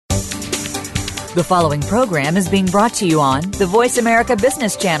The following program is being brought to you on the Voice America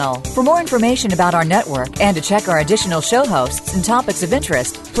Business Channel. For more information about our network and to check our additional show hosts and topics of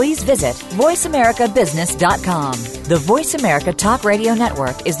interest, please visit voiceamericabusiness.com. The Voice America Talk Radio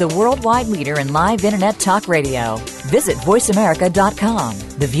Network is the worldwide leader in live Internet talk radio. Visit voiceamerica.com.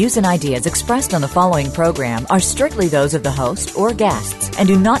 The views and ideas expressed on the following program are strictly those of the host or guests and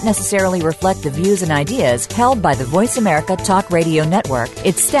do not necessarily reflect the views and ideas held by the Voice America Talk Radio Network,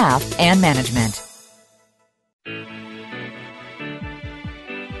 its staff, and management.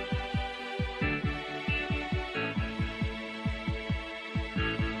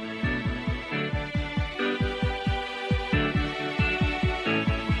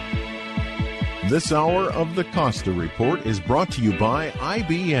 This hour of the Costa Report is brought to you by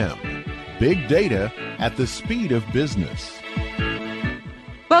IBM. Big data at the speed of business.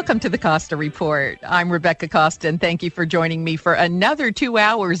 Welcome to the Costa Report. I'm Rebecca Costa, and thank you for joining me for another 2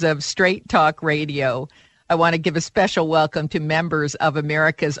 hours of straight talk radio. I want to give a special welcome to members of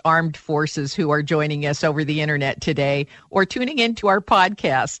America's armed forces who are joining us over the internet today or tuning into our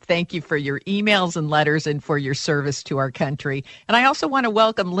podcast. Thank you for your emails and letters and for your service to our country. And I also want to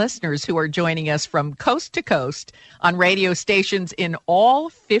welcome listeners who are joining us from coast to coast on radio stations in all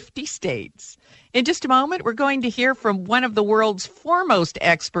 50 states. In just a moment, we're going to hear from one of the world's foremost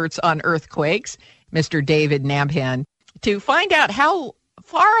experts on earthquakes, Mr. David Nabhan, to find out how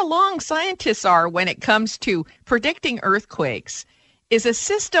far along scientists are when it comes to predicting earthquakes. Is a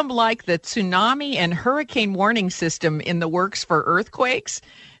system like the tsunami and hurricane warning system in the works for earthquakes?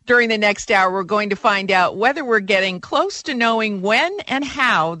 During the next hour, we're going to find out whether we're getting close to knowing when and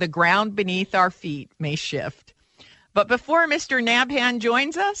how the ground beneath our feet may shift. But before Mr. Nabhan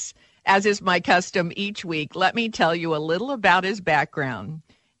joins us, as is my custom each week, let me tell you a little about his background.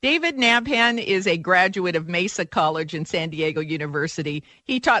 David Nabhan is a graduate of Mesa College and San Diego University.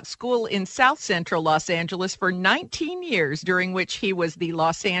 He taught school in South Central Los Angeles for 19 years, during which he was the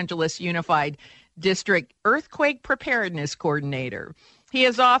Los Angeles Unified District Earthquake Preparedness Coordinator. He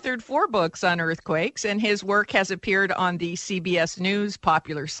has authored 4 books on earthquakes, and his work has appeared on the CBS News,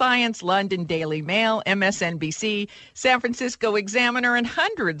 Popular Science, London Daily Mail, MSNBC, San Francisco Examiner, and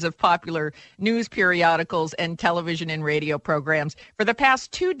hundreds of popular news periodicals and television and radio programs. For the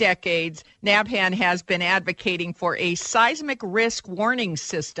past 2 decades, Nabhan has been advocating for a seismic risk warning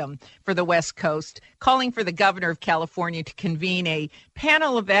system for the West Coast, calling for the governor of California to convene a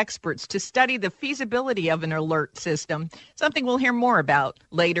panel of experts to study the feasibility of an alert system, something we'll hear more about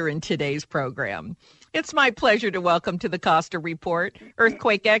later in today's program. It's my pleasure to welcome to the Costa Report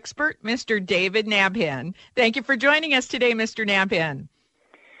earthquake expert, Mr. David Nabhan. Thank you for joining us today, Mr. Nabhan.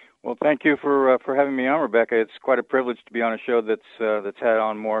 Well, thank you for having me on, Rebecca. It's quite a privilege to be on a show that's had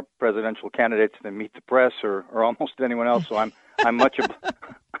on more presidential candidates than Meet the Press or almost anyone else. So I'm much.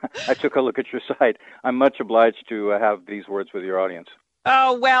 I took a look at your site. I'm much obliged to have these words with your audience.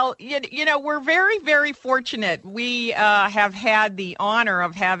 Oh, well, you know, we're very, very fortunate. We have had the honor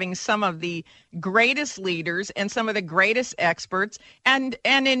of having some of the greatest leaders and some of the greatest experts and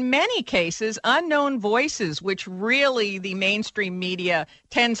in many cases, unknown voices, which really the mainstream media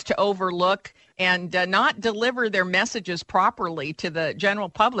tends to overlook and not deliver their messages properly to the general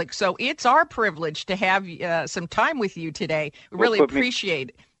public. So it's our privilege to have some time with you today. We really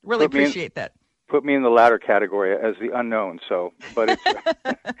appreciate that. Put me in the latter category as the unknown. But it's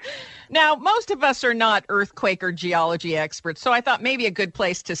Now, most of us are not earthquake or geology experts, so I thought maybe a good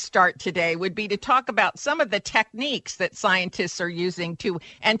place to start today would be to talk about some of the techniques that scientists are using to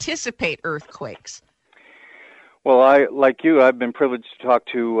anticipate earthquakes. Well, I've been privileged to talk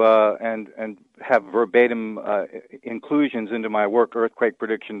to and have verbatim inclusions into my work, Earthquake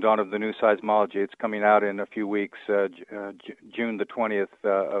Prediction, Dawn of the New Seismology. It's coming out in a few weeks, June the 20th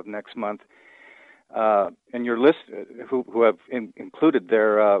of next month. And your list, who have included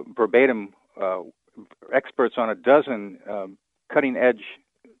their verbatim experts on a dozen cutting-edge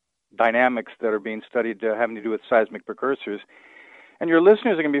dynamics that are being studied having to do with seismic precursors. And your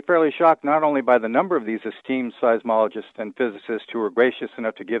listeners are going to be fairly shocked not only by the number of these esteemed seismologists and physicists who are gracious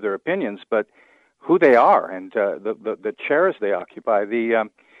enough to give their opinions, but who they are and the chairs they occupy. The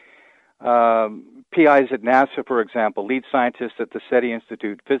PIs at NASA, for example, lead scientists at the SETI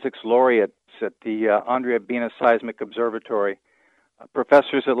Institute, physics laureates at the Andrea Bina Seismic Observatory,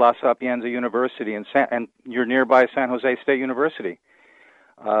 professors at La Sapienza University and your nearby San Jose State University,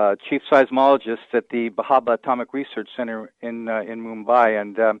 chief seismologists at the Bahaba Atomic Research Center in Mumbai,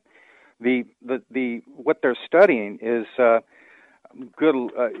 and the what they're studying is good.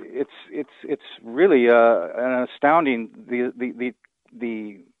 It's really an astounding the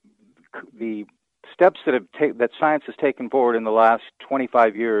steps that science has taken forward in the last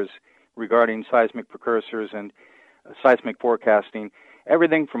 25 years regarding seismic precursors and seismic forecasting.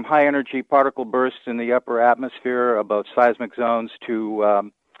 Everything from high-energy particle bursts in the upper atmosphere above seismic zones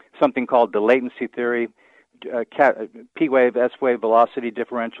to something called the latency theory, P-wave, S-wave velocity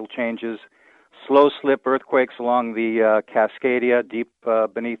differential changes, slow-slip earthquakes along the Cascadia, deep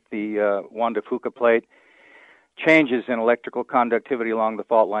beneath the Juan de Fuca plate, changes in electrical conductivity along the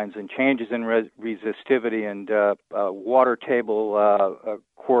fault lines, and changes in resistivity and water table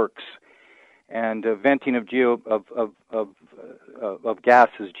quirks, and venting of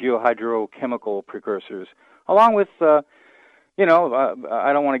gases, geohydrochemical precursors, along with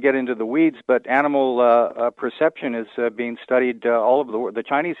I don't want to get into the weeds, but animal perception is being studied all over the world. The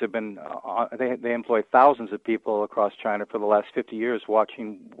Chinese have been they employ thousands of people across China for the last 50 years,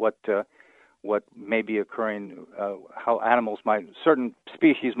 watching what may be occurring, how certain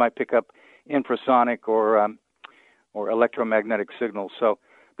species might pick up infrasonic or electromagnetic signals. So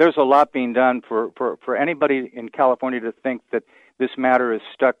there's a lot being done for anybody in California to think that this matter is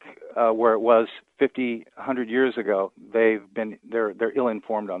stuck where it was 50, 100 years ago. They're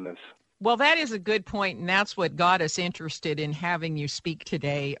ill-informed on this. Well, that is a good point, and that's what got us interested in having you speak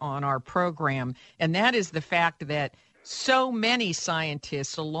today on our program, and that is the fact that so many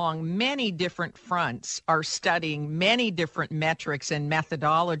scientists along many different fronts are studying many different metrics and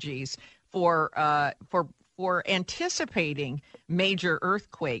methodologies for anticipating major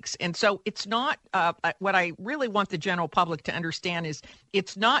earthquakes. And so it's not, what I really want the general public to understand is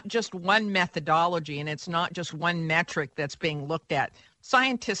it's not just one methodology and it's not just one metric that's being looked at.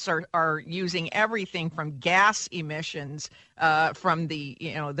 Scientists are using everything from gas emissions from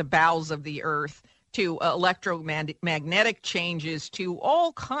the bowels of the earth to electromagnetic changes, to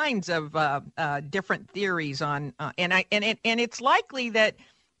all kinds of different theories on, and it's likely that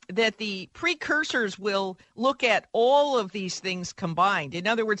the precursors will look at all of these things combined. In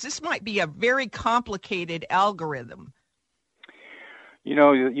other words, this might be a very complicated algorithm.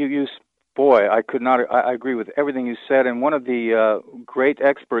 I agree with everything you said. And one of the great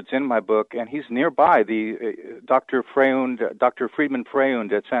experts in my book, and he's nearby, Dr. Friedman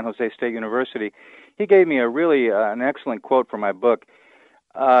Freund at San Jose State University, he gave me an excellent quote for my book.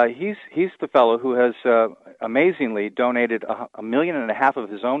 He's the fellow who has amazingly donated $1.5 million of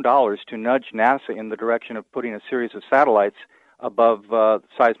his own dollars to nudge NASA in the direction of putting a series of satellites above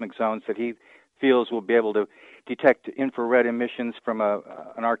seismic zones that he feels will be able to detect infrared emissions from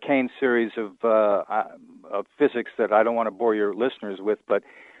an arcane series of physics that I don't want to bore your listeners with, but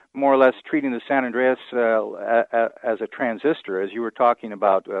more or less treating the San Andreas as a transistor, as you were talking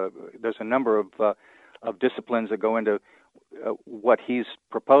about. There's a number of disciplines that go into what he's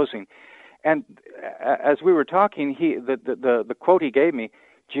proposing. And as we were talking, the quote he gave me,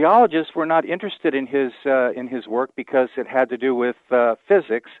 geologists were not interested in his work because it had to do with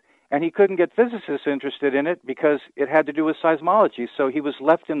physics, and he couldn't get physicists interested in it because it had to do with seismology, so he was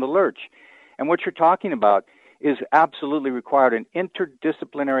left in the lurch. And what you're talking about is absolutely required, an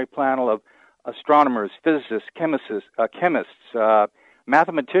interdisciplinary panel of astronomers, physicists, chemists,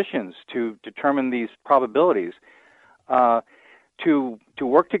 mathematicians to determine these probabilities, to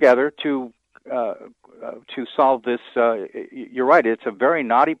work together to solve this. You're right; it's a very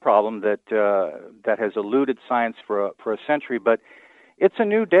knotty problem that has eluded science for a century, but it's a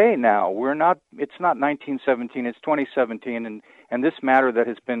new day now. It's not 1917; it's 2017, and this matter that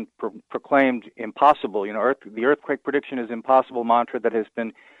has been proclaimed impossible. The earthquake prediction is impossible mantra that has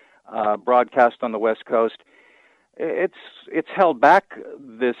been broadcast on the West Coast. It's held back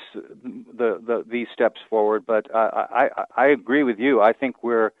these steps forward, but I agree with you. I think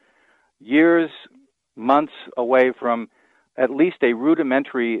we're years, months away from at least a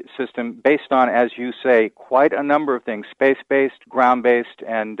rudimentary system based on, as you say, quite a number of things: space-based, ground-based,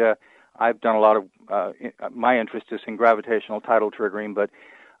 and I've done a lot of my interest is in gravitational tidal triggering, but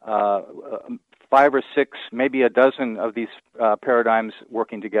 5 or 6, maybe a dozen of these paradigms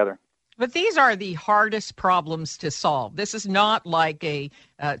working together. But these are the hardest problems to solve. This is not like a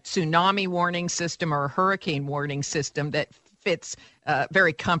tsunami warning system or a hurricane warning system that fits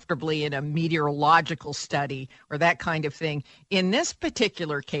very comfortably in a meteorological study or that kind of thing. In this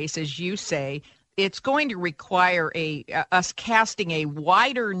particular case, as you say, it's going to require us casting a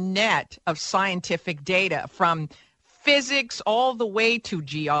wider net of scientific data from physics all the way to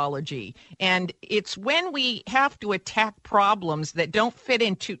geology. And it's when we have to attack problems that don't fit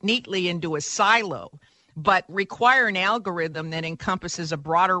neatly into a silo, but require an algorithm that encompasses a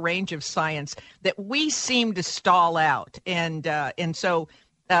broader range of science that we seem to stall out. And so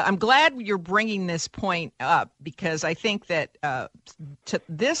I'm glad you're bringing this point up, because I think that to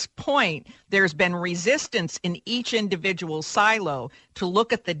this point, there's been resistance in each individual silo to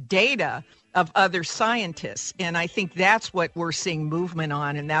look at the data of other scientists. And I think that's what we're seeing movement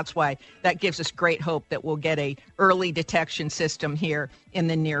on. And that's why that gives us great hope that we'll get a early detection system here in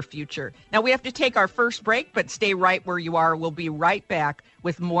the near future. Now, we have to take our first break, but stay right where you are. We'll be right back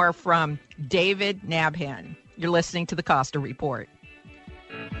with more from David Nabhan. You're listening to the Costa Report.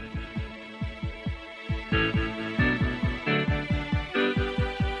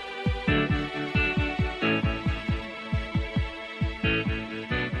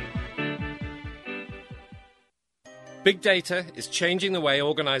 Big data is changing the way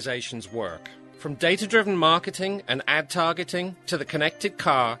organizations work. From data-driven marketing and ad targeting to the connected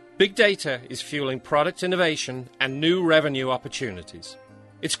car, big data is fueling product innovation and new revenue opportunities.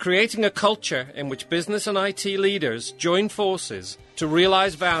 It's creating a culture in which business and IT leaders join forces to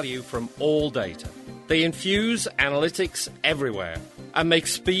realize value from all data. They infuse analytics everywhere and make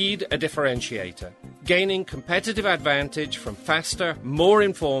speed a differentiator, gaining competitive advantage from faster, more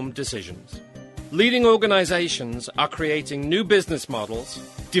informed decisions. Leading organizations are creating new business models,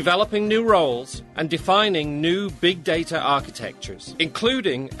 developing new roles, and defining new big data architectures,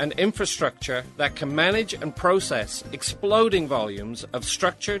 including an infrastructure that can manage and process exploding volumes of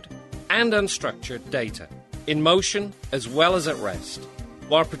structured and unstructured data, in motion as well as at rest,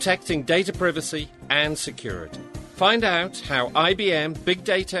 while protecting data privacy and security. Find out how IBM Big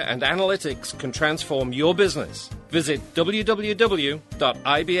Data and Analytics can transform your business. Visit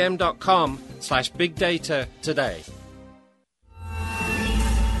www.ibm.com/big data today.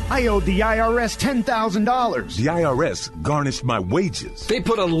 I owed the IRS $10,000. The IRS garnished my wages. They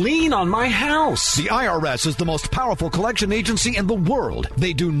put a lien on my house. The IRS is the most powerful collection agency in the world.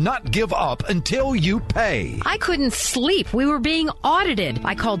 They do not give up until you pay. I couldn't sleep. We were being audited.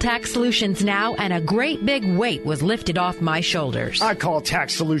 I called Tax Solutions Now, and a great big weight was lifted off my shoulders. I called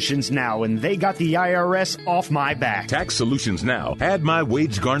Tax Solutions Now, and they got the IRS off my back. Tax Solutions Now had my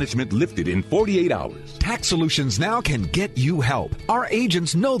wage garnishment lifted in 48 hours. Tax Solutions Now can get you help. Our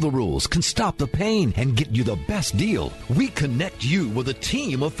agents know the rules, can stop the pain, and get you the best deal. We connect you with a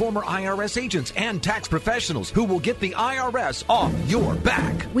team of former IRS agents and tax professionals who will get the IRS off your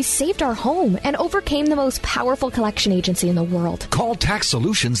back. We saved our home and overcame the most powerful collection agency in the world. Call Tax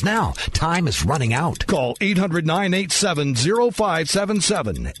Solutions now. Time is running out. Call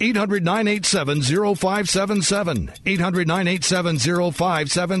 800-987-0577. 800-987-0577.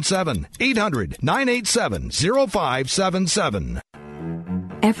 800-987-0577. 800-987-0577.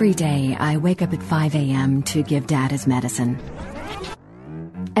 Every day, I wake up at 5 a.m. to give Dad his medicine.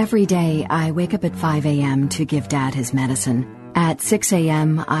 Every day, I wake up at 5 a.m. to give Dad his medicine. At 6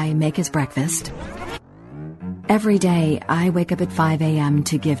 a.m., I make his breakfast. Every day, I wake up at 5 a.m.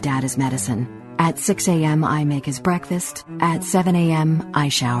 to give Dad his medicine. At 6 a.m., I make his breakfast. At 7 a.m., I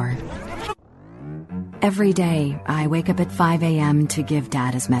shower. Every day, I wake up at 5 a.m. to give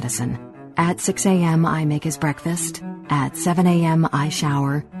Dad his medicine. At 6 a.m., I make his breakfast. At 7 a.m., I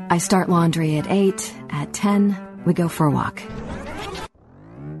shower. I start laundry at 8. At 10, we go for a walk.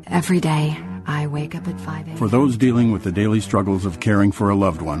 Every day, I wake up at 5 a.m. For those dealing with the daily struggles of caring for a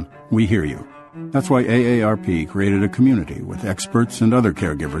loved one, we hear you. That's why AARP created a community with experts and other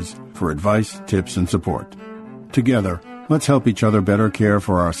caregivers for advice, tips, and support. Together, let's help each other better care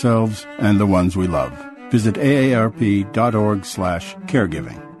for ourselves and the ones we love. Visit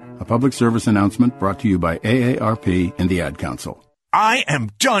aarp.org/caregiving. A public service announcement brought to you by AARP and the Ad Council. I am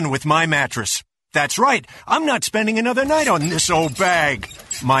done with my mattress. That's right. I'm not spending another night on this old bag.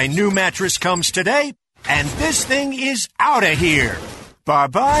 My new mattress comes today, and this thing is out of here.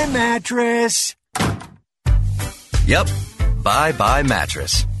 Bye-bye, mattress. Yep. Bye-bye,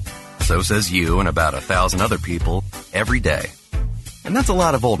 mattress. So says you and about 1,000 other people every day. And that's a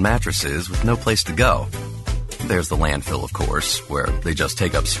lot of old mattresses with no place to go. There's the landfill, of course, where they just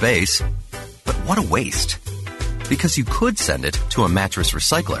take up space. But what a waste. Because you could send it to a mattress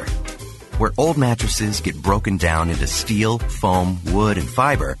recycler, where old mattresses get broken down into steel, foam, wood, and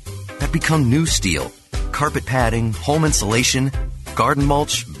fiber that become new steel, carpet padding, home insulation, garden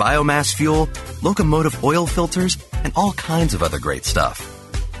mulch, biomass fuel, locomotive oil filters, and all kinds of other great stuff.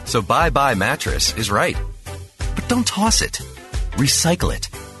 So bye-bye mattress is right. But don't toss it. Recycle it.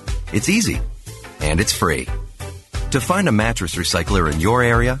 It's easy. And it's free. To find a mattress recycler in your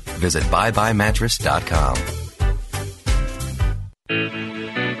area, visit buybuymattress.com.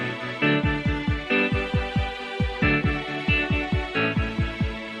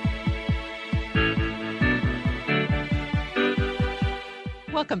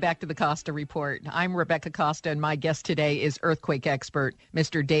 Welcome back to the Costa Report. I'm Rebecca Costa, and my guest today is earthquake expert,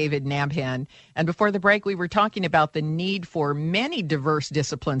 Mr. David Nabhan. And before the break, we were talking about the need for many diverse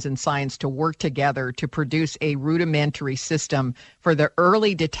disciplines in science to work together to produce a rudimentary system for the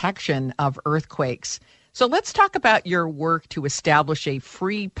early detection of earthquakes. So let's talk about your work to establish a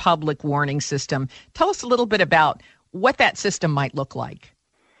free public warning system. Tell us a little bit about what that system might look like.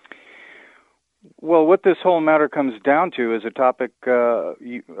 Well, what this whole matter comes down to is a topic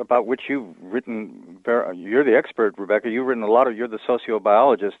about which you've written. You're the expert, Rebecca. You've written a lot of. You're the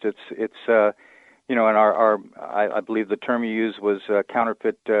sociobiologist. It's and I believe the term you used was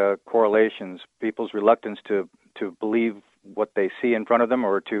counterfeit correlations. People's reluctance to believe what they see in front of them,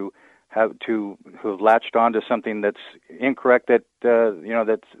 or to have latched onto something that's incorrect, that's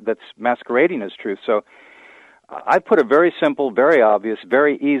masquerading as truth. So I put a very simple, very obvious,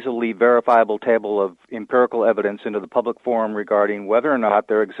 very easily verifiable table of empirical evidence into the public forum regarding whether or not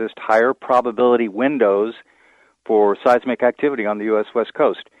there exist higher probability windows for seismic activity on the U.S. West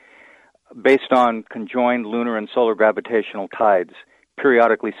Coast based on conjoined lunar and solar gravitational tides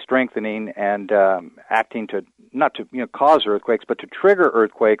periodically strengthening and acting to not to cause earthquakes, but to trigger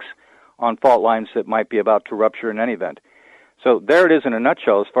earthquakes on fault lines that might be about to rupture in any event. So there it is in a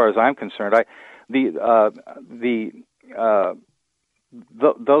nutshell as far as I'm concerned. The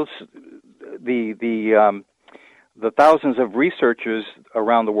thousands of researchers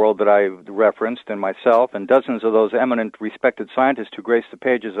around the world that I've referenced, and myself, and dozens of those eminent, respected scientists who grace the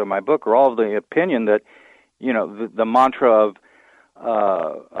pages of my book, are all of the opinion that, the mantra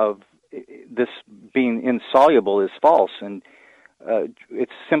of this being insoluble is false, and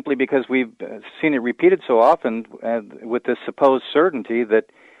it's simply because we've seen it repeated so often with this supposed certainty that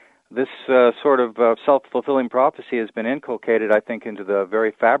this sort of self-fulfilling prophecy has been inculcated, I think, into the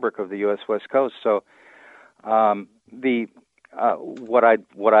very fabric of the U.S. West Coast. So, what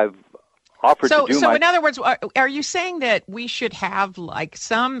I've offered to do. So, in other words, are you saying that we should have like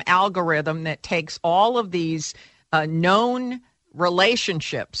some algorithm that takes all of these known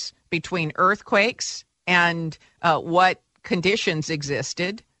relationships between earthquakes and what conditions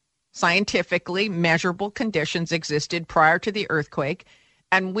existed, scientifically measurable conditions existed prior to the earthquake?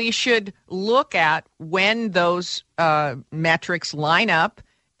 And we should look at when those metrics line up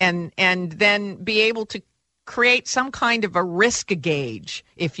and then be able to create some kind of a risk gauge,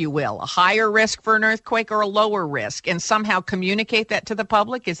 if you will, a higher risk for an earthquake or a lower risk, and somehow communicate that to the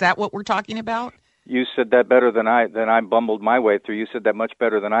public? Is that what we're talking about? You said that better than I bumbled my way through. You said that much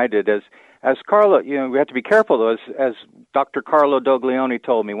better than I did. As Carlo, we have to be careful though. As Dr. Carlo Doglioni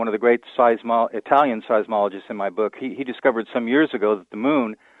told me, one of the great Italian seismologists in my book, he discovered some years ago that the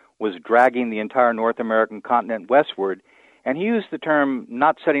moon was dragging the entire North American continent westward, and he used the term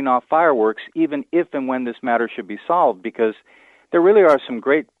 "not setting off fireworks," even if and when this matter should be solved, because there really are some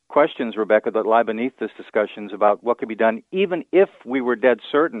great questions, Rebecca, that lie beneath this discussions about what could be done, even if we were dead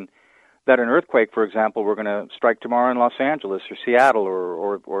certain that an earthquake, for example, were going to strike tomorrow in Los Angeles or Seattle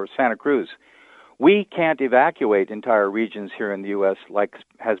or Santa Cruz. We can't evacuate entire regions here in the U.S. like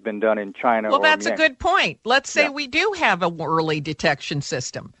has been done in China. Well, that's a good point. Let's say we do have a early detection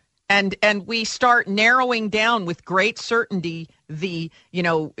system, and we start narrowing down with great certainty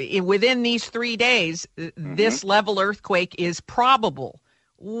within these 3 days, this level earthquake is probable.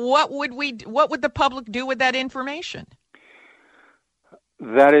 What would the public do with that information?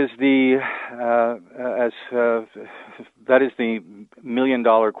 That is the $1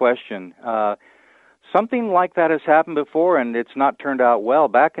 million question. Something like that has happened before, and it's not turned out well.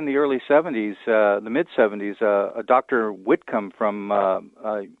 Back in the early 70s, the mid-70s, a Dr. Whitcomb from a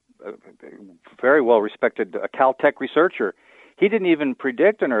very well-respected Caltech researcher, he didn't even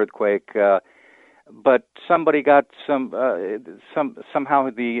predict an earthquake, but somebody got somehow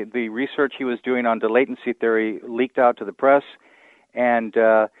the research he was doing on delatency theory leaked out to the press. And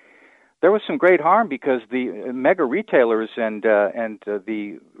there was some great harm because the mega retailers and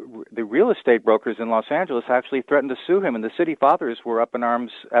the real estate brokers in Los Angeles actually threatened to sue him, and the city fathers were up in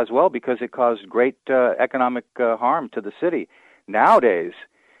arms as well because it caused great economic harm to the city. Nowadays,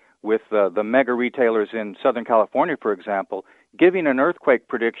 with the mega retailers in Southern California, for example, giving an earthquake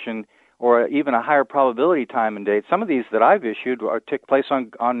prediction or even a higher probability time and date, some of these that I've issued take place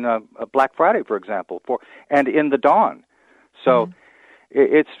on Black Friday, for example, and in the dawn. So.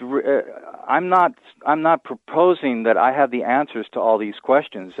 I'm not proposing that I have the answers to all these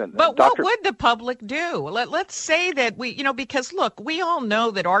questions. But what would the public do? Let's say that because look, we all know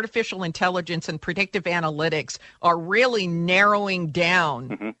that artificial intelligence and predictive analytics are really narrowing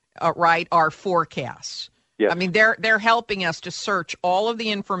down, our forecasts. Yes. I mean, they're helping us to search all of the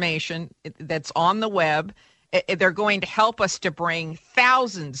information that's on the web They're going to help us to bring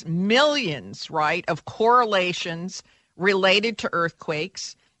thousands, millions, right, of correlations related to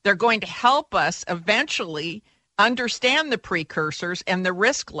earthquakes. They're going to help us eventually understand the precursors and the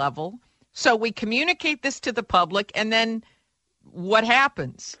risk level. So we communicate this to the public, and then what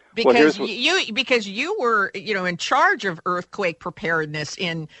happens? Because you were, in charge of earthquake preparedness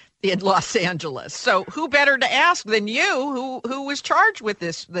in Los Angeles. So who better to ask than you, who was charged with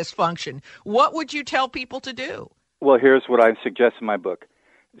this function? What would you tell people to do? Well, here's what I suggest in my book.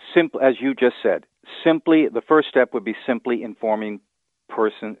 Simple, as you just said, the first step would be simply informing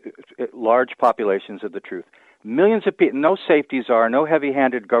large populations of the truth. Millions of people, no safety czar, no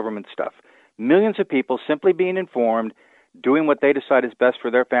heavy-handed government stuff. Millions of people simply being informed, doing what they decide is best for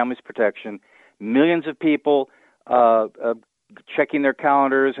their family's protection. Millions of people checking their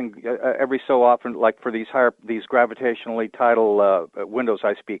calendars and every so often, like for these gravitationally tidal windows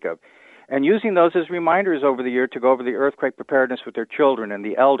I speak of, and using those as reminders over the year to go over the earthquake preparedness with their children and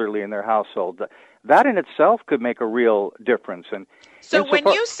the elderly in their household. That in itself could make a real difference. And so when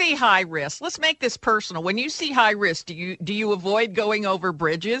you see high risk, let's make this personal. When you see high risk, do you avoid going over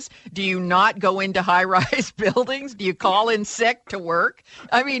bridges? Do you not go into high-rise buildings? Do you call in sick to work?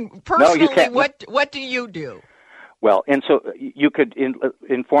 I mean, personally, what do you do? Well, and so you could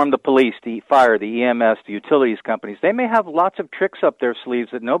inform the police, the fire, the EMS, the utilities companies. They may have lots of tricks up their sleeves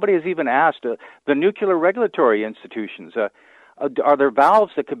that nobody has even asked. The nuclear regulatory institutions, are there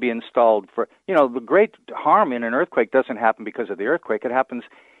valves that could be installed for, the great harm in an earthquake doesn't happen because of the earthquake. It happens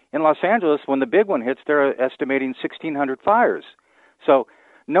in Los Angeles when the big one hits. They're estimating 1,600 fires. So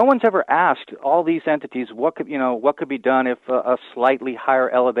no one's ever asked all these entities what could be done if a slightly higher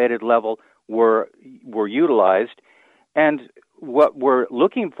elevated level were utilized. And what we're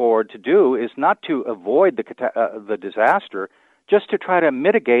looking forward to do is not to avoid the disaster, just to try to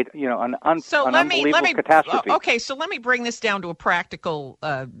mitigate, an unbelievable catastrophe. Okay, so let me bring this down to a practical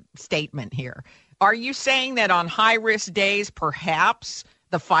statement here. Are you saying that on high-risk days, perhaps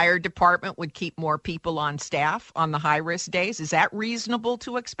the fire department would keep more people on staff on the high-risk days? Is that reasonable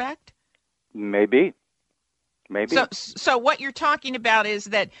to expect? Maybe. So what you're talking about is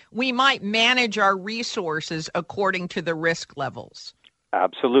that we might manage our resources according to the risk levels.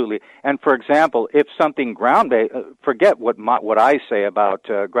 Absolutely. And for example, if something ground-based, forget what I say about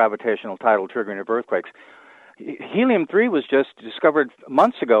gravitational tidal triggering of earthquakes. Helium-3 was just discovered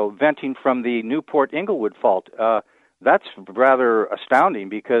months ago, venting from the Newport-Inglewood fault. That's rather astounding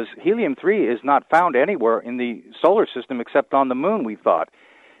because helium-3 is not found anywhere in the solar system except on the moon, we thought.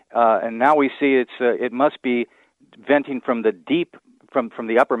 And now we see it must be venting from the deep, from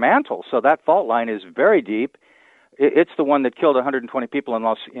the upper mantle. So that fault line is very deep. It's the one that killed 120 people in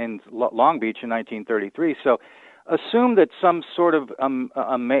Long Beach in 1933. So assume that some sort of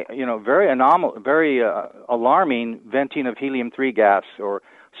very alarming venting of helium-3 gas or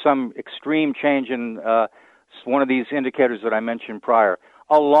some extreme change in one of these indicators that I mentioned prior,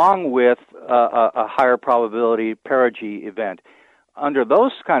 along with a higher probability perigee event. Under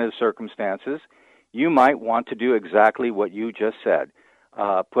those kind of circumstances, you might want to do exactly what you just said.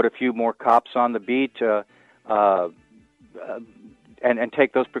 Put a few more cops on the beat and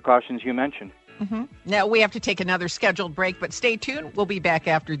take those precautions you mentioned. Mm-hmm. Now, we have to take another scheduled break, but stay tuned. We'll be back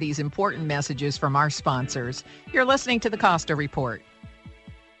after these important messages from our sponsors. You're listening to the Costa Report.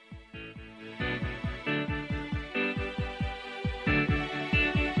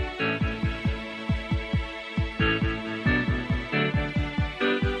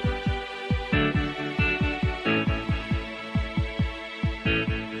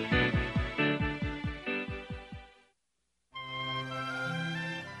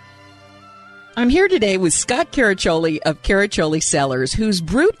 I'm here today with Scott Caraccioli of Caraccioli Cellars, whose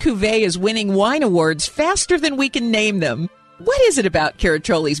Brut Cuvée is winning wine awards faster than we can name them. What is it about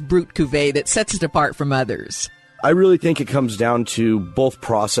Caraccioli's Brut Cuvée that sets it apart from others? I really think it comes down to both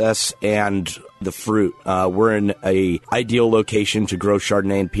process and the fruit. We're in an ideal location to grow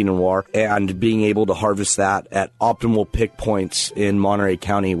Chardonnay and Pinot Noir, and being able to harvest that at optimal pick points in Monterey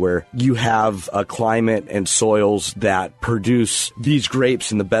County, where you have a climate and soils that produce these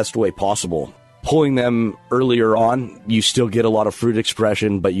grapes in the best way possible. Pulling them earlier on, you still get a lot of fruit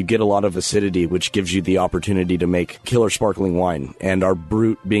expression, but you get a lot of acidity, which gives you the opportunity to make killer sparkling wine. And our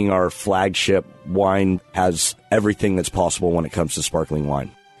Brut, being our flagship wine, has everything that's possible when it comes to sparkling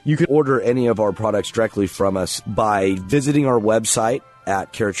wine. You can order any of our products directly from us by visiting our website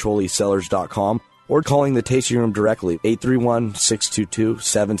at caracciolicellars.com or calling the tasting room directly,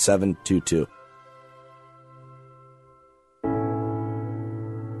 831-622-7722.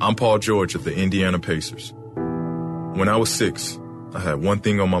 I'm Paul George of the Indiana Pacers. When I was 6, I had one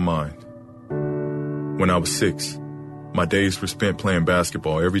thing on my mind. When I was 6, my days were spent playing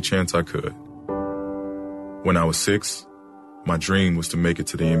basketball every chance I could. When I was 6, my dream was to make it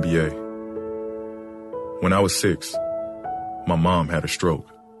to the NBA. When I was 6, my mom had a stroke.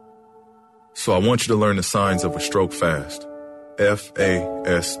 So I want you to learn the signs of a stroke fast.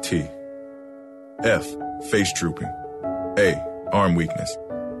 F-A-S-T. F, face drooping. A, arm weakness.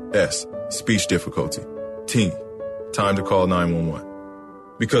 S, speech difficulty. T, time to call 911.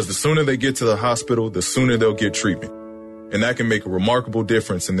 Because the sooner they get to the hospital, the sooner they'll get treatment. And that can make a remarkable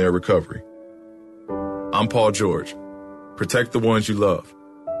difference in their recovery. I'm Paul George. Protect the ones you love.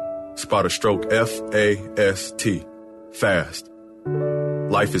 Spot a stroke F-A-S-T. Fast.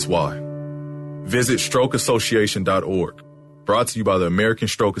 Life is why. Visit strokeassociation.org. Brought to you by the American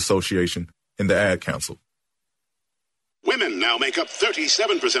Stroke Association and the Ad Council. Women now make up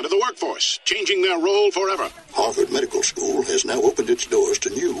 37% of the workforce, changing their role forever. Harvard Medical School has now opened its doors to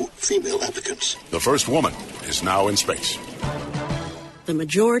new female applicants. The first woman is now in space. The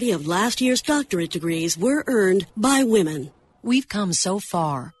majority of last year's doctorate degrees were earned by women. We've come so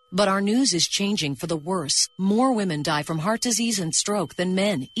far, but our news is changing for the worse. More women die from heart disease and stroke than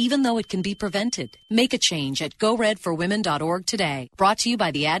men, even though it can be prevented. Make a change at GoRedForWomen.org today. Brought to you by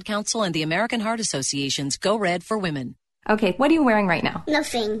the Ad Council and the American Heart Association's Go Red for Women. Okay, what are you wearing right now?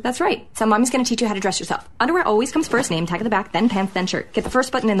 Nothing. That's right. So Mommy's going to teach you how to dress yourself. Underwear always comes first, name tag at the back, then pants, then shirt. Get the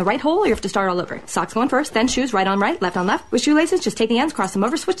first button in the right hole or you have to start all over. Socks going first, then shoes, right on right, left on left. With shoelaces, just take the ends, cross them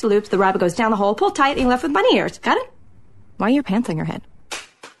over, switch the loops, the rabbit goes down the hole, pull tight, and you're left with bunny ears. Got it? Why are your pants on your head?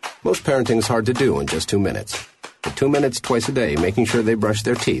 Most parenting is hard to do in just 2 minutes. But 2 minutes twice a day making sure they brush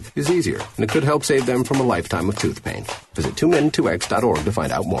their teeth is easier, and it could help save them from a lifetime of tooth pain. Visit 2min2x.org to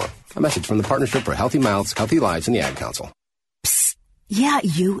find out more. A message from the Partnership for Healthy Mouths, Healthy Lives, and the Ad Council. Psst. Yeah,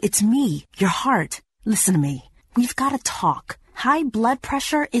 you, it's me, your heart. Listen to me. We've got to talk. High blood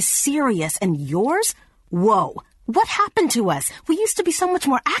pressure is serious, and yours? Whoa. What happened to us? We used to be so much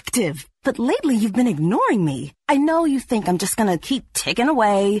more active. But lately you've been ignoring me. I know you think I'm just gonna keep ticking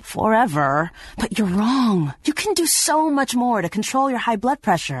away forever, but you're wrong. You can do so much more to control your high blood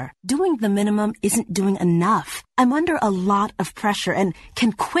pressure. Doing the minimum isn't doing enough. I'm under a lot of pressure and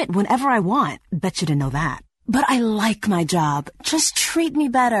can quit whenever I want. Bet you didn't know that. But I like my job. Just treat me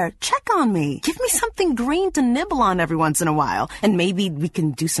better. Check on me. Give me something green to nibble on every once in a while. And maybe we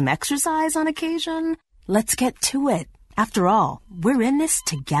can do some exercise on occasion. Let's get to it. After all, we're in this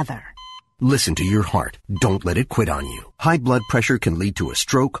together. Listen to your heart. Don't let it quit on you. High blood pressure can lead to a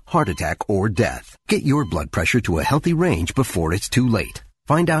stroke, heart attack, or death. Get your blood pressure to a healthy range before it's too late.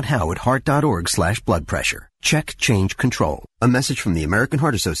 Find out how at heart.org/blood pressure. Check, change, control. A message from the American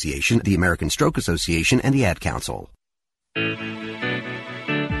Heart Association, the American Stroke Association, and the Ad Council.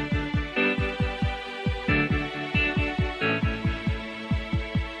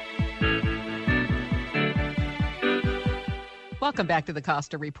 Welcome back to the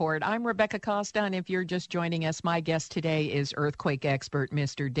Costa Report. I'm Rebecca Costa, and if you're just joining us, my guest today is earthquake expert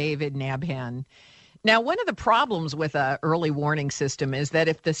Mr. David Nabhan. Now, one of the problems with an early warning system is that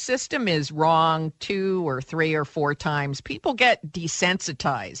if the system is wrong 2 or 3 or 4 times, people get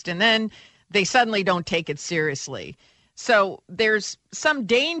desensitized, and then they suddenly don't take it seriously. So there's some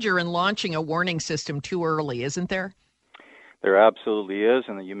danger in launching a warning system too early, isn't there? There absolutely is,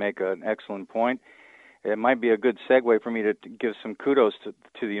 and you make an excellent point. It might be a good segue for me to give some kudos to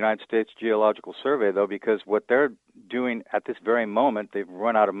the United States Geological Survey, though, because what they're doing at this very moment, they've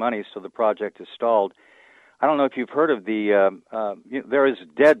run out of money, so the project is stalled. I don't know if you've heard of there is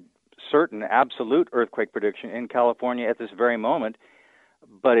dead certain absolute earthquake prediction in California at this very moment,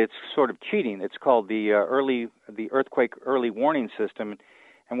 but it's sort of cheating. It's called the earthquake early warning system,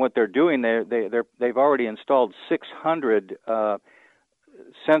 and what they're doing, they've already installed 600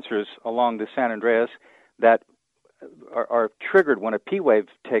 sensors along the San Andreas that are triggered when a P wave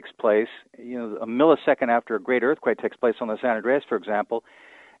takes place, a millisecond after a great earthquake takes place on the San Andreas, for example,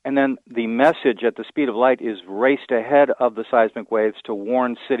 and then the message at the speed of light is raced ahead of the seismic waves to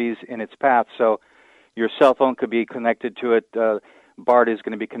warn cities in its path. So your cell phone could be connected to it, BART is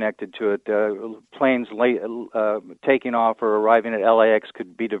going to be connected to it, planes taking off or arriving at LAX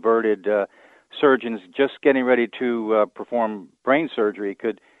could be diverted, surgeons just getting ready to perform brain surgery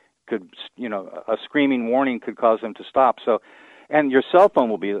could a screaming warning could cause them to stop. So, and your cell phone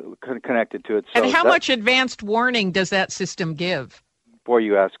will be connected to it. So and how much advanced warning does that system give? Boy,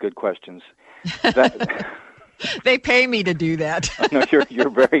 you ask good questions. They pay me to do that. No, you're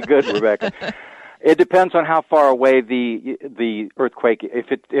very good, Rebecca. It depends on how far away the earthquake.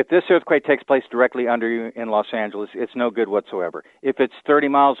 If this earthquake takes place directly under you in Los Angeles, it's no good whatsoever. If it's 30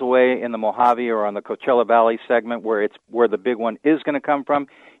 miles away in the Mojave or on the Coachella Valley segment where the big one is going to come from,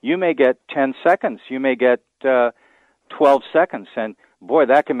 you may get 10 seconds. You may get 12 seconds. And boy,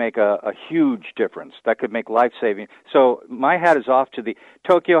 that can make a huge difference. That could make life-saving. So my hat is off to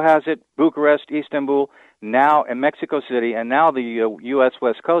Tokyo has it, Bucharest, Istanbul, now in Mexico City, and now the U.S.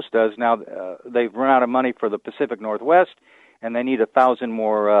 West Coast does. Now they've run out of money for the Pacific Northwest, and they need 1,000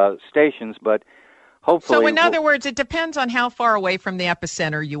 more stations, but hopefully... So in other words, it depends on how far away from the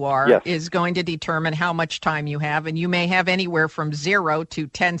epicenter you are, yes, is going to determine how much time you have, and you may have anywhere from 0 to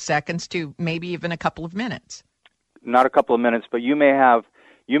 10 seconds to maybe even a couple of minutes. Not a couple of minutes, but you may have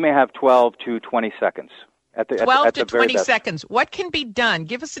 12 to 20 seconds. 12 to 20 seconds. What can be done?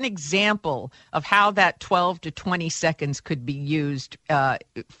 Give us an example of how that 12 to 20 seconds could be used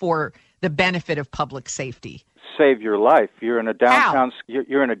for the benefit of public safety. Save your life. You're in a downtown.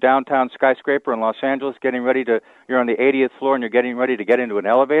 You're in a downtown skyscraper in Los Angeles, You're on the 80th floor, and you're getting ready to get into an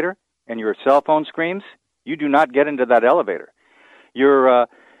elevator, and your cell phone screams. You do not get into that elevator. You're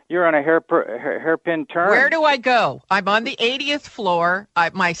on a hairpin turn. Where do I go? I'm on the 80th floor.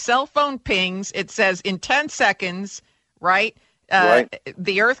 My cell phone pings. It says in 10 seconds, right? Right.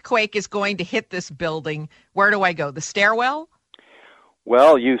 The earthquake is going to hit this building. Where do I go? The stairwell?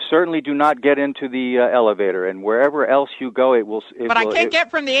 Well, you certainly do not get into the elevator, and wherever else you go, it will. But I can't get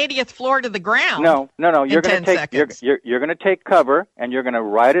from the 80th floor to the ground. No. You're going to take you're going to take cover, and you're going to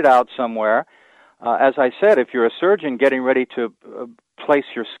ride it out somewhere. As I said, if you're a surgeon getting ready to place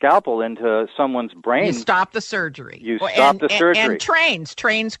your scalpel into someone's brain, you stop the surgery. You stop the surgery. And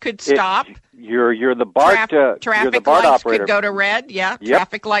trains could stop. You're the BART. Traffic you're the BART lights operator. could go to red. Yeah, Yep.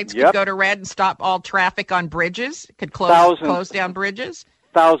 Traffic lights could go to red and stop all traffic on bridges. Could close down bridges.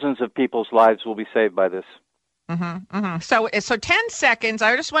 Thousands of people's lives will be saved by this. So 10 seconds,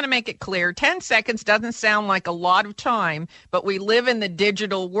 I just want to make it clear, 10 seconds doesn't sound like a lot of time, but we live in the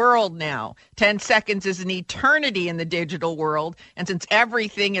digital world now. 10 seconds is an eternity in the digital world, and since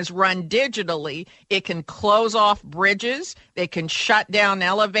everything is run digitally, it can close off bridges, it can shut down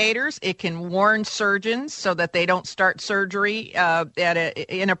elevators, it can warn surgeons so that they don't start surgery at an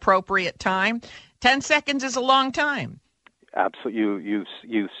inappropriate time. 10 seconds is a long time. Absolutely.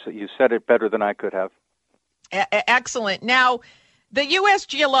 You said it better than I could have. Excellent. Now, the U.S.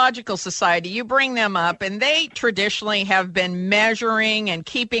 Geological Society, you bring them up, and they traditionally have been measuring and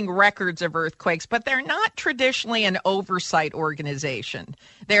keeping records of earthquakes, but they're not traditionally an oversight organization.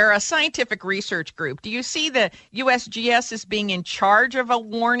 They're a scientific research group. Do you see the USGS as being in charge of a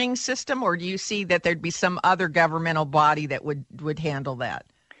warning system, or do you see that there'd be some other governmental body that would handle that?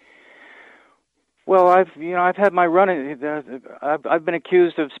 Well, I've had my run. I've been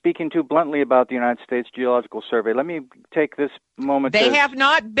accused of speaking too bluntly about the United States Geological Survey. Let me take this moment. They have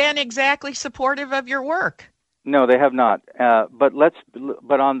not been exactly supportive of your work. No, they have not. But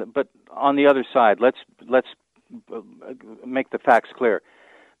on the other side, let's make the facts clear.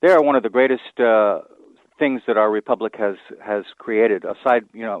 They are one of the greatest things that our republic has created. Aside,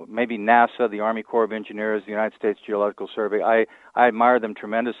 maybe NASA, the Army Corps of Engineers, the United States Geological Survey. I admire them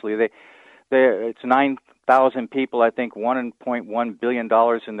tremendously. It's 9,000 people, I think, $1.1 billion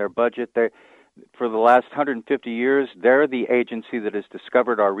in their budget. For the last 150 years, they're the agency that has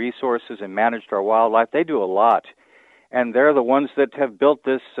discovered our resources and managed our wildlife. They do a lot. And they're the ones that have built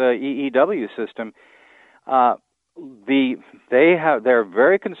this EEW system. They're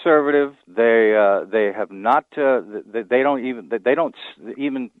very conservative. They have not. They don't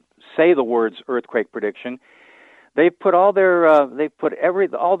even say the words earthquake prediction. They've put all their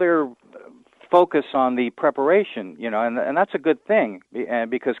focus on the preparation, and that's a good thing,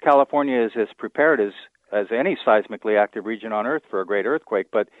 and because California is as prepared as any seismically active region on Earth for a great earthquake.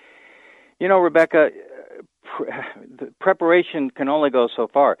 But, Rebecca, preparation can only go so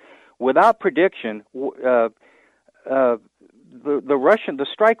far. Without prediction, the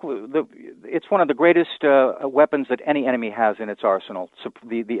it's one of the greatest weapons that any enemy has in its arsenal,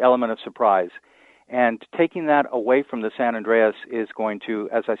 the element of surprise. And taking that away from the San Andreas is going to,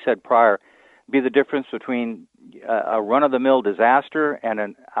 as I said prior, be the difference between a run-of-the-mill disaster and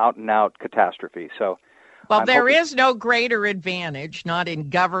an out-and-out catastrophe. So, well, there is no greater advantage, not in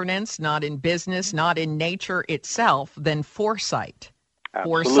governance, not in business, not in nature itself, than foresight.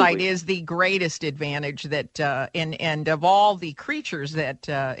 Absolutely. Foresight is the greatest advantage that, and of all the creatures that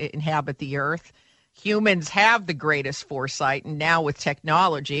inhabit the earth, humans have the greatest foresight, and now with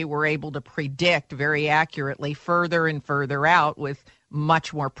technology, we're able to predict very accurately further and further out with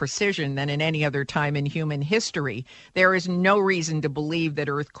much more precision than in any other time in human history. There is no reason to believe that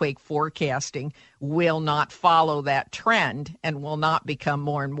earthquake forecasting will not follow that trend and will not become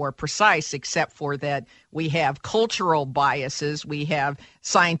more and more precise, except for that we have cultural biases, we have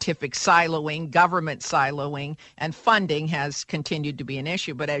scientific siloing, government siloing, and funding has continued to be an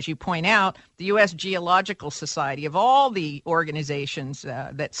issue. But as you point out, the U.S. Geological Society, of all the organizations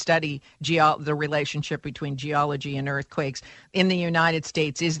that study the relationship between geology and earthquakes in the United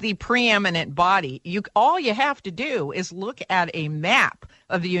States, is the preeminent body. All you have to do is look at a map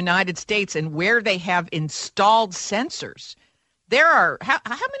of the United States and where they have installed sensors. There are, how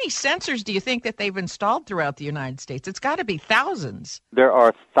many sensors do you think that they've installed throughout the United States? It's got to be thousands. There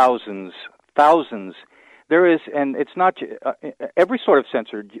are thousands. There is, and it's not every sort of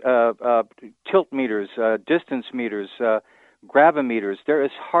sensor, tilt meters, distance meters, gravimeters. There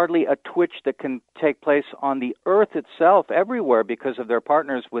is hardly a twitch that can take place on the Earth itself everywhere because of their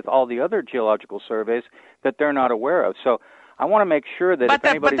partners with all the other geological surveys that they're not aware of. So I want to make sure that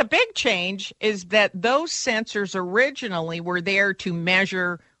But the big change is that those sensors originally were there to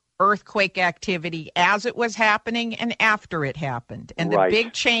measure earthquake activity as it was happening and after it happened. And the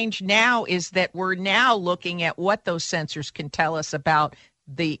big change now is that we're now looking at what those sensors can tell us about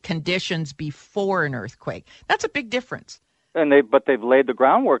the conditions before an earthquake. That's a big difference. But they've laid the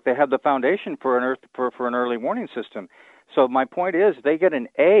groundwork. They have the foundation for an early warning system. So my point is they get an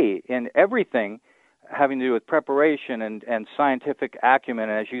A in everything having to do with preparation and scientific acumen.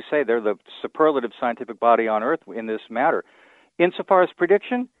 And as you say, they're the superlative scientific body on Earth in this matter. Insofar as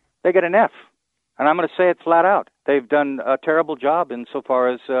prediction, they get an F. And I'm going to say it flat out. They've done a terrible job insofar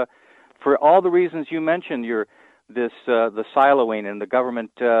as, for all the reasons you mentioned, the siloing and the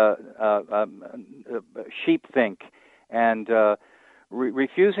government sheepthink and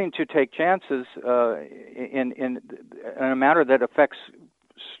refusing to take chances in a matter that affects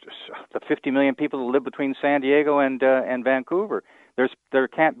the 50 million people who live between San Diego and Vancouver. There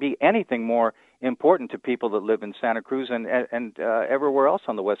can't be anything more important to people that live in Santa Cruz and everywhere else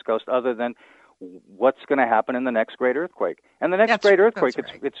on the West Coast other than what's going to happen in the next great earthquake. And the next great earthquake,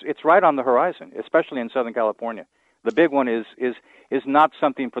 it's right on the horizon, especially in Southern California. The big one is not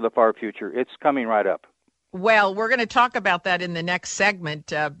something for the far future. It's coming right up. Well, we're going to talk about that in the next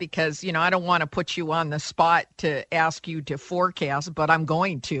segment because, I don't want to put you on the spot to ask you to forecast, but I'm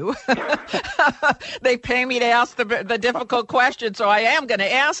going to. They pay me to ask the difficult questions, so I am going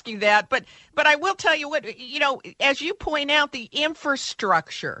to ask you that. But I will tell you what, as you point out, the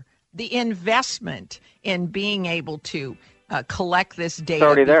infrastructure, the investment in being able to collect this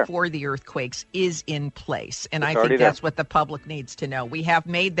data before the earthquakes is in place. And I think that's what the public needs to know. We have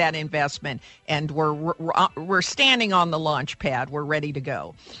made that investment, and we're standing on the launch pad. We're ready to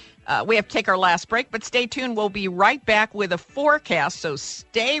go. We have to take our last break, but stay tuned. We'll be right back with a forecast, so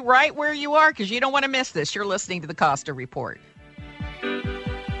stay right where you are because you don't want to miss this. You're listening to the Costa Report.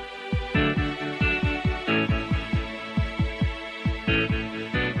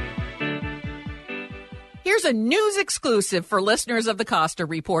 Here's a news exclusive for listeners of the Costa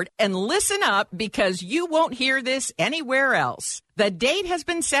Report, and listen up because you won't hear this anywhere else. The date has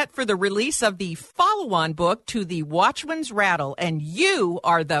been set for the release of the follow-on book to The Watchman's Rattle, and you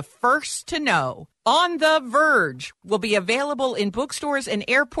are the first to know. On the Verge will be available in bookstores and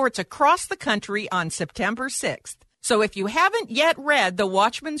airports across the country on September 6th. So if you haven't yet read The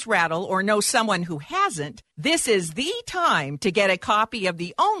Watchman's Rattle or know someone who hasn't, this is the time to get a copy of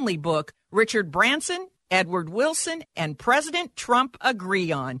the only book Richard Branson, Edward Wilson, and President Trump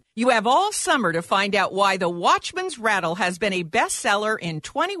agree on. You have all summer to find out why The Watchman's Rattle has been a bestseller in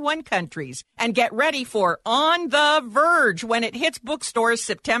 21 countries. And get ready for On the Verge when it hits bookstores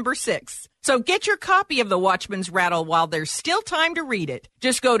September 6th. So get your copy of The Watchman's Rattle while there's still time to read it.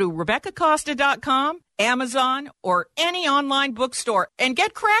 Just go to RebeccaCosta.com, Amazon, or any online bookstore and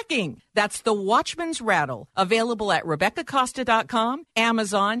get cracking. That's The Watchman's Rattle, available at RebeccaCosta.com,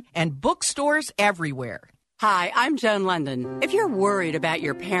 Amazon, and bookstores everywhere. Hi, I'm Joan London. If you're worried about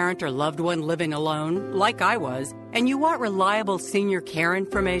your parent or loved one living alone, like I was, and you want reliable senior care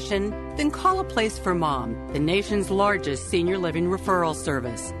information, then call A Place for Mom, the nation's largest senior living referral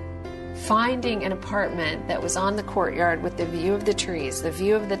service. Finding an apartment that was on the courtyard with the view of the trees, the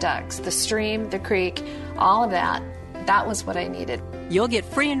view of the ducks, the stream, the creek, all of that, that was what I needed. You'll get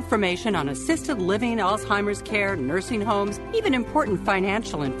free information on assisted living, Alzheimer's care, nursing homes, even important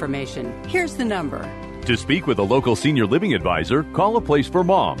financial information. Here's the number, To speak with a local senior living advisor, call A Place for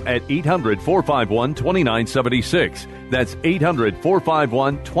Mom at 800-451-2976. That's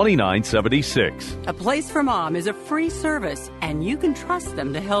 800-451-2976. A Place for Mom is a free service, and you can trust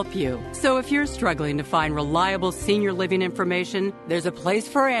them to help you. So if you're struggling to find reliable senior living information, there's a place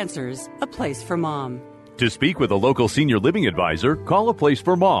for answers, A Place for Mom. To speak with a local senior living advisor, call A Place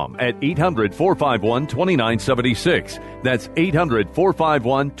for Mom at 800-451-2976. That's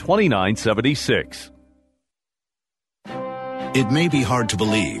 800-451-2976. It may be hard to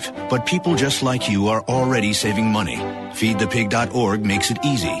believe, but people just like you are already saving money. FeedThePig.org makes it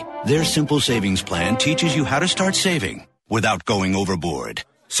easy. Their simple savings plan teaches you how to start saving without going overboard.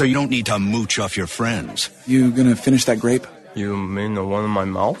 So you don't need to mooch off your friends. You gonna finish that grape? You mean the one in my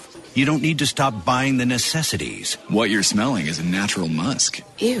mouth? You don't need to stop buying the necessities. What you're smelling is a natural musk.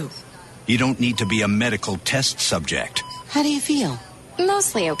 Ew. You don't need to be a medical test subject. How do you feel?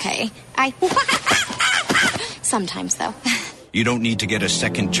 Mostly okay. Sometimes, though. You don't need to get a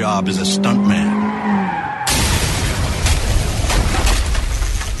second job as a stuntman.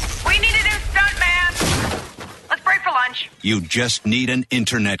 We need a new stuntman. Let's break for lunch. You just need an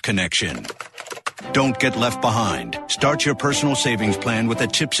internet connection. Don't get left behind. Start your personal savings plan with the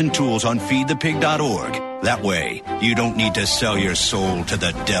tips and tools on feedthepig.org. That way, you don't need to sell your soul to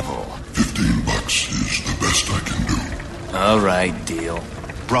the devil. $15 is the best I can do. All right, deal.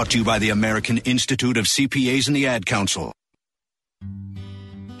 Brought to you by the American Institute of CPAs and the Ad Council.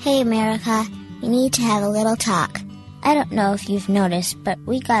 Hey, America, we need to have a little talk. I don't know if you've noticed, but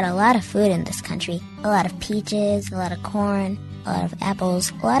we got a lot of food in this country. A lot of peaches, a lot of corn, a lot of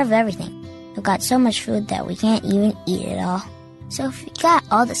apples, a lot of everything. We've got so much food that we can't even eat it all. So if we got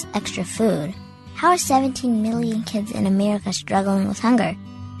all this extra food, how are 17 million kids in America struggling with hunger?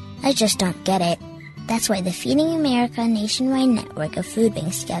 I just don't get it. That's why the Feeding America nationwide network of food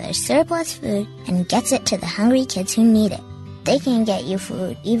brings together surplus food and gets it to the hungry kids who need it. They can get you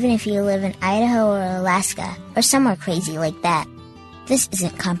food even if you live in Idaho or Alaska or somewhere crazy like that. This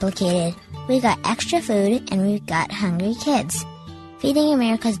isn't complicated. We got extra food and we've got hungry kids. Feeding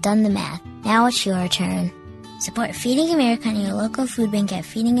America's done the math. Now it's your turn. Support Feeding America and your local food bank at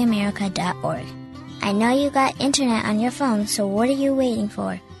feedingamerica.org. I know you got internet on your phone, so what are you waiting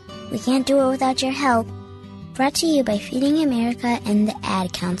for? We can't do it without your help. Brought to you by Feeding America and the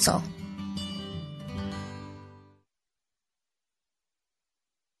Ad Council.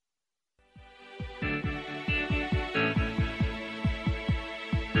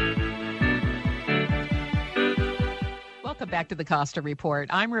 Welcome back to the Costa Report.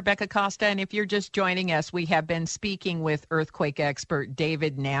 I'm Rebecca Costa, and if you're just joining us, we have been speaking with earthquake expert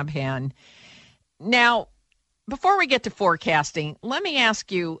David Nabhan. Now, before we get to forecasting, let me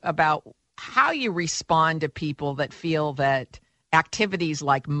ask you about how you respond to people that feel that activities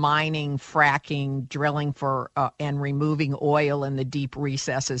like mining, fracking, drilling for and removing oil in the deep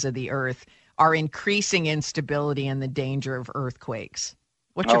recesses of the earth are increasing instability and the danger of earthquakes.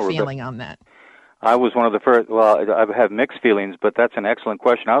 What's your feeling on that? I was one of the first, well, I have mixed feelings, but that's an excellent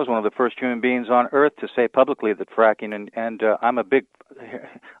question. I was one of the first human beings on Earth to say publicly that fracking, and I'm a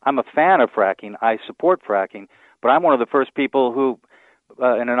fan of fracking. I support fracking, but I'm one of the first people who,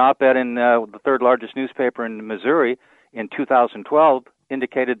 in an op-ed in the third largest newspaper in Missouri in 2012,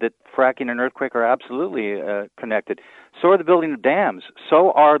 indicated that fracking and earthquake are absolutely connected. So are the building of dams.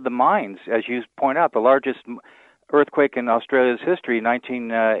 So are the mines, as you point out, the largest earthquake in Australia's history,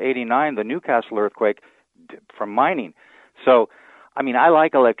 1989, the Newcastle earthquake from mining. So, I mean, I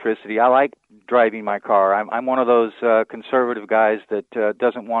like electricity. I like driving my car. I'm one of those conservative guys that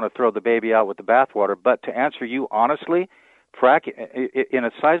doesn't want to throw the baby out with the bathwater. But to answer you honestly, in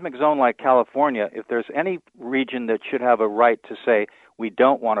a seismic zone like California, if there's any region that should have a right to say we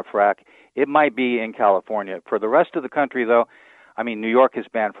don't want to frack, it might be in California. For the rest of the country, though, I mean, New York has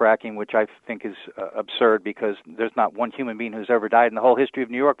banned fracking, which I think is absurd because there's not one human being who's ever died in the whole history of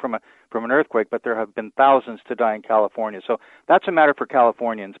New York from an earthquake, but there have been thousands to die in California. So that's a matter for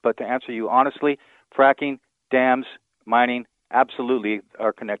Californians. But to answer you honestly, fracking, dams, mining, absolutely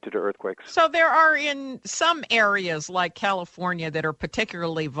are connected to earthquakes. So there are in some areas like California that are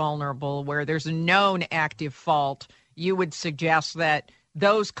particularly vulnerable where there's a known active fault. You would suggest that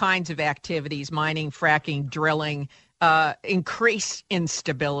those kinds of activities, mining, fracking, drilling, increase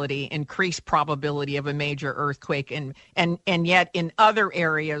instability, increase probability of a major earthquake, and yet in other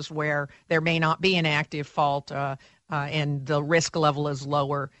areas where there may not be an active fault and the risk level is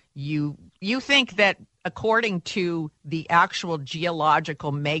lower, you think that according to the actual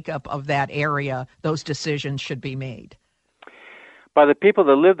geological makeup of that area, those decisions should be made? By the people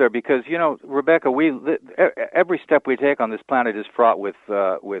that live there, because, you know, Rebecca, every step we take on this planet is fraught with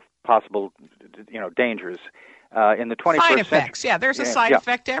possible dangers. In the 21st side effects, century, yeah, there's a side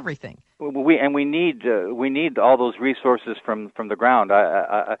effect to everything. We need all those resources from the ground.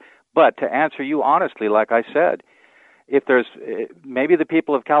 But to answer you honestly, like I said, if there's maybe the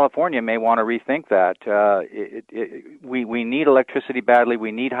people of California may want to rethink that. We need electricity badly.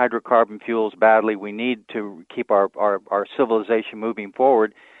 We need hydrocarbon fuels badly. We need to keep our civilization moving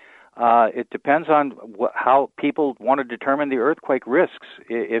forward. It depends on how people want to determine the earthquake risks.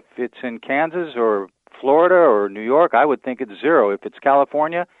 If it's in Kansas or Florida or New York, I would think it's zero. If it's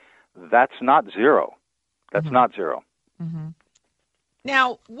California, that's not zero. That's not zero. Mm-hmm.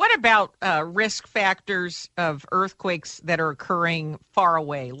 Now, what about risk factors of earthquakes that are occurring far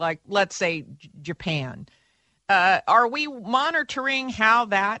away, like, let's say, Japan? Are we monitoring how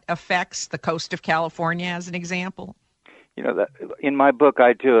that affects the coast of California, as an example? In my book,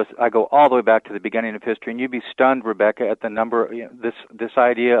 I go all the way back to the beginning of history, and you'd be stunned, Rebecca, at the number. This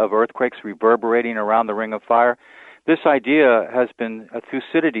idea of earthquakes reverberating around the Ring of Fire. This idea has been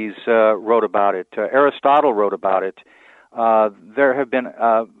Thucydides wrote about it. Aristotle wrote about it. There have been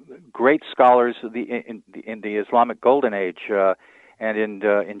great scholars in the Islamic Golden Age and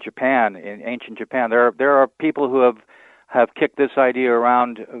in Japan, in ancient Japan. There are people who have kicked this idea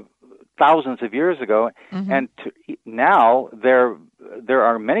around thousands of years ago, and now there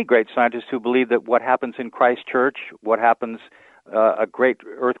are many great scientists who believe that what happens in Christchurch, what happens a great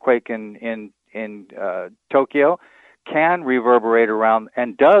earthquake in Tokyo, can reverberate around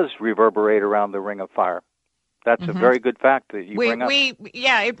and does reverberate around the Ring of Fire. That's a very good fact that you bring up.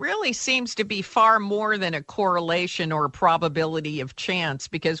 It really seems to be far more than a correlation or a probability of chance,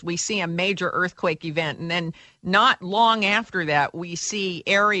 because we see a major earthquake event, and then not long after that, we see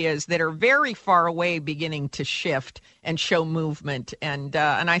areas that are very far away beginning to shift and show movement. And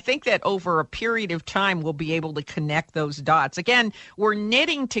I think that over a period of time, we'll be able to connect those dots. Again, we're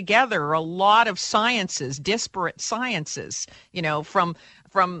knitting together a lot of sciences, disparate sciences,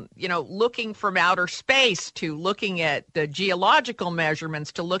 from looking from outer space to looking at the geological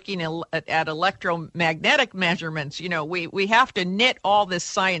measurements to looking at electromagnetic measurements. We have to knit all this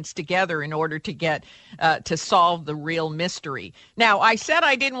science together in order to get to solve the real mystery. Now, I said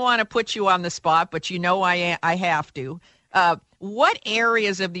I didn't want to put you on the spot, but I have to. What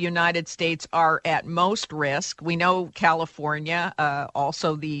areas of the United States are at most risk? We know California,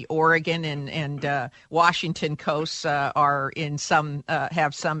 also the Oregon and Washington coasts are in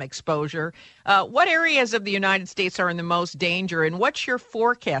have some exposure. What areas of the United States are in the most danger, and what's your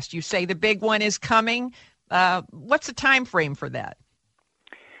forecast? You say the big one is coming. What's the time frame for that?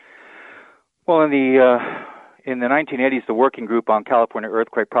 Well, in the 1980s, the Working Group on California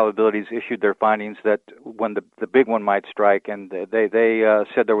Earthquake Probabilities issued their findings that when the big one might strike, and they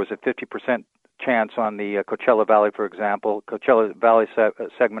said there was a 50% chance on the Coachella Valley, for example, Coachella Valley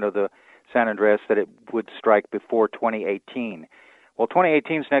segment of the San Andreas, that it would strike before 2018. Well,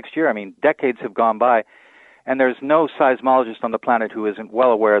 2018 is next year. I mean, decades have gone by, and there's no seismologist on the planet who isn't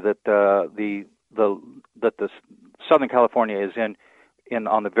well aware that the Southern California is in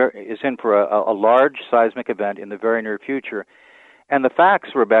for a large seismic event in the very near future. And the facts,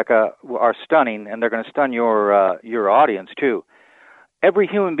 Rebecca, are stunning, and they're going to stun your audience too. Every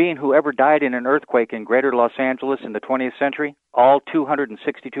human being who ever died in an earthquake in greater Los Angeles in the 20th century, all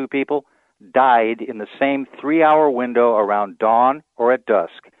 262 people, died in the same 3-hour window around dawn or at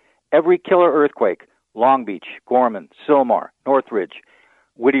dusk. Every killer earthquake, Long Beach, Gorman, Sylmar, Northridge,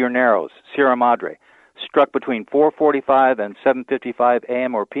 Whittier Narrows, Sierra Madre, struck between 4:45 and 7:55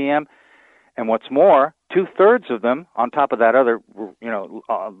 a.m. or p.m. And what's more, 2/3 of them, on top of that other,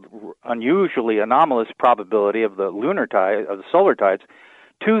 unusually anomalous probability of the lunar tide, of the solar tides,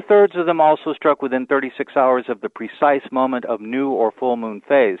 2/3 of them also struck within 36 hours of the precise moment of new or full moon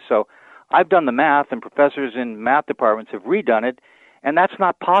phase. So I've done the math, and professors in math departments have redone it, and that's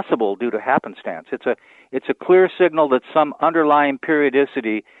not possible due to happenstance. It's a clear signal that some underlying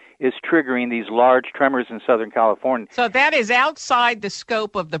periodicity is triggering these large tremors in Southern California. So that is outside the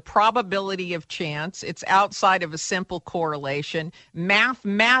scope of the probability of chance. It's outside of a simple correlation.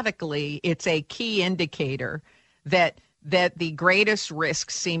 Mathematically, it's a key indicator that the greatest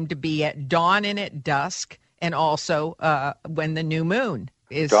risks seem to be at dawn and at dusk, and also when the new moon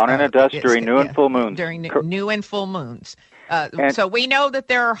is dawn and at dusk during new and full moons. During new and full moons. So we know that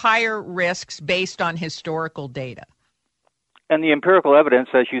there are higher risks based on historical data. And the empirical evidence,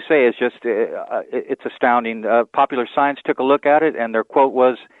 as you say, is just, it's astounding. Popular Science took a look at it, and their quote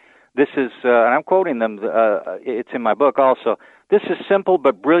was, this is, and I'm quoting them, it's in my book also, this is simple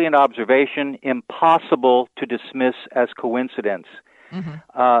but brilliant observation, impossible to dismiss as coincidence.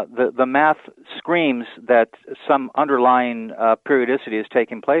 the math screams that some underlying periodicity is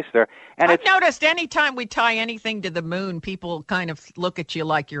taking place there. And I've noticed anytime we tie anything to the moon, people kind of look at you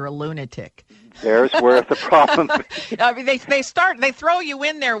like you're a lunatic. There's where the problem. I mean, they throw you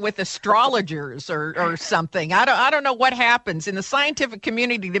in there with astrologers or something. I don't know what happens in the scientific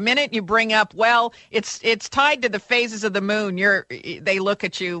community. The minute you bring up, well, it's tied to the phases of the moon, they look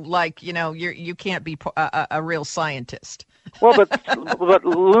at you like you can't be a real scientist. Well, but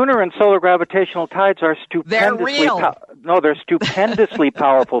lunar and solar gravitational tides are stupendously they're stupendously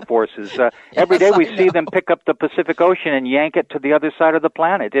powerful forces. Every day we see them pick up the Pacific Ocean and yank it to the other side of the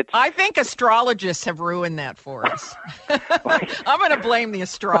planet. I think astrologists have ruined that for us. I'm going to blame the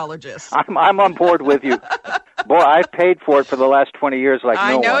astrologists. I'm on board with you. Boy, I've paid for it for the last 20 years like no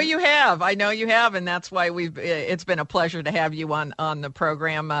one. I know you have, and that's why it's been a pleasure to have you on the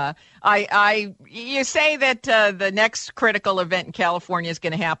program. You say that the next critical event in California is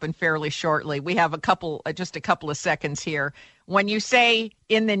going to happen fairly shortly. We have just a couple of seconds here. When you say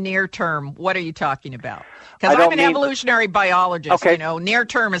in the near term, what are you talking about? Because I'm an evolutionary biologist. Okay. Near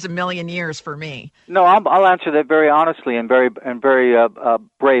term is a million years for me. No, I'll answer that very honestly and very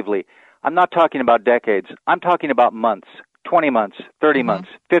bravely. I'm not talking about decades. I'm talking about months, 20 months, 30 months,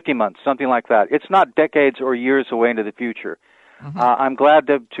 50 months, something like that. It's not decades or years away into the future. I'm glad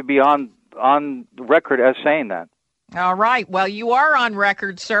to be on record as saying that. All right. Well, you are on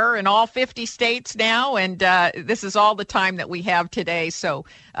record, sir, in all 50 states now, and this is all the time that we have today. So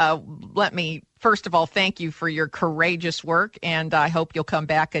let me, first of all, thank you for your courageous work, and I hope you'll come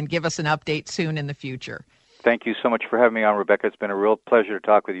back and give us an update soon in the future. Thank you so much for having me on, Rebecca. It's been a real pleasure to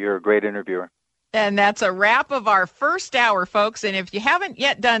talk with you. You're a great interviewer. And that's a wrap of our first hour, folks. And if you haven't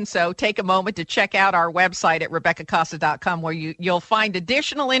yet done so, take a moment to check out our website at RebeccaCosta.com, where you'll find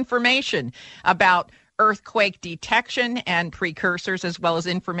additional information about earthquake detection and precursors, as well as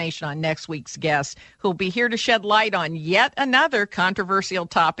information on next week's guest, who'll be here to shed light on yet another controversial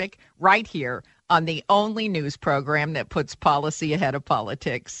topic right here on the only news program that puts policy ahead of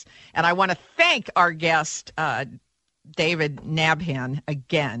politics. And I want to thank our guest, David Nabhan,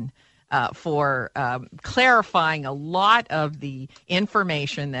 again, for clarifying a lot of the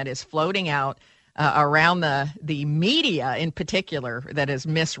information that is floating out around the media in particular that is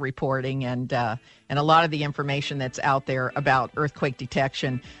misreporting and a lot of the information that's out there about earthquake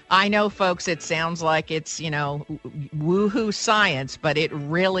detection. I know, folks, it sounds like it's, woohoo science, but it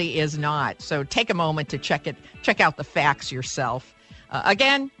really is not. So take a moment to check out the facts yourself.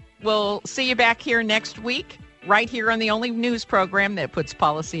 Again, we'll see you back here next week, right here on the only news program that puts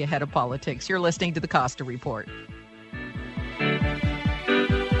policy ahead of politics. You're listening to the Costa Report.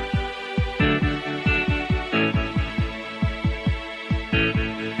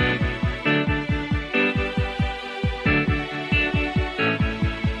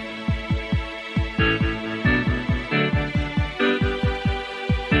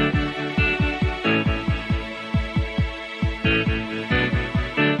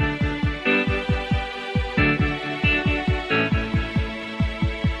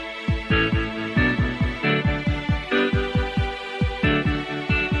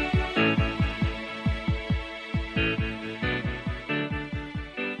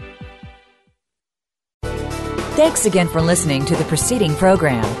 Thanks again for listening to the preceding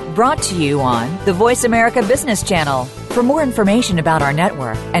program, brought to you on the Voice America Business Channel. For more information about our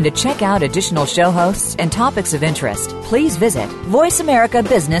network and to check out additional show hosts and topics of interest, please visit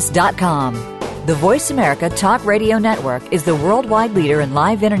voiceamericabusiness.com. The Voice America Talk Radio Network is the worldwide leader in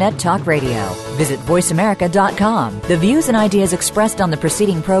live Internet talk radio. Visit voiceamerica.com. The views and ideas expressed on the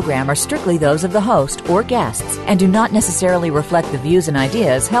preceding program are strictly those of the host or guests and do not necessarily reflect the views and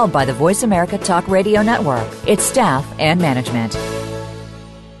ideas held by the Voice America Talk Radio Network, its staff, and management.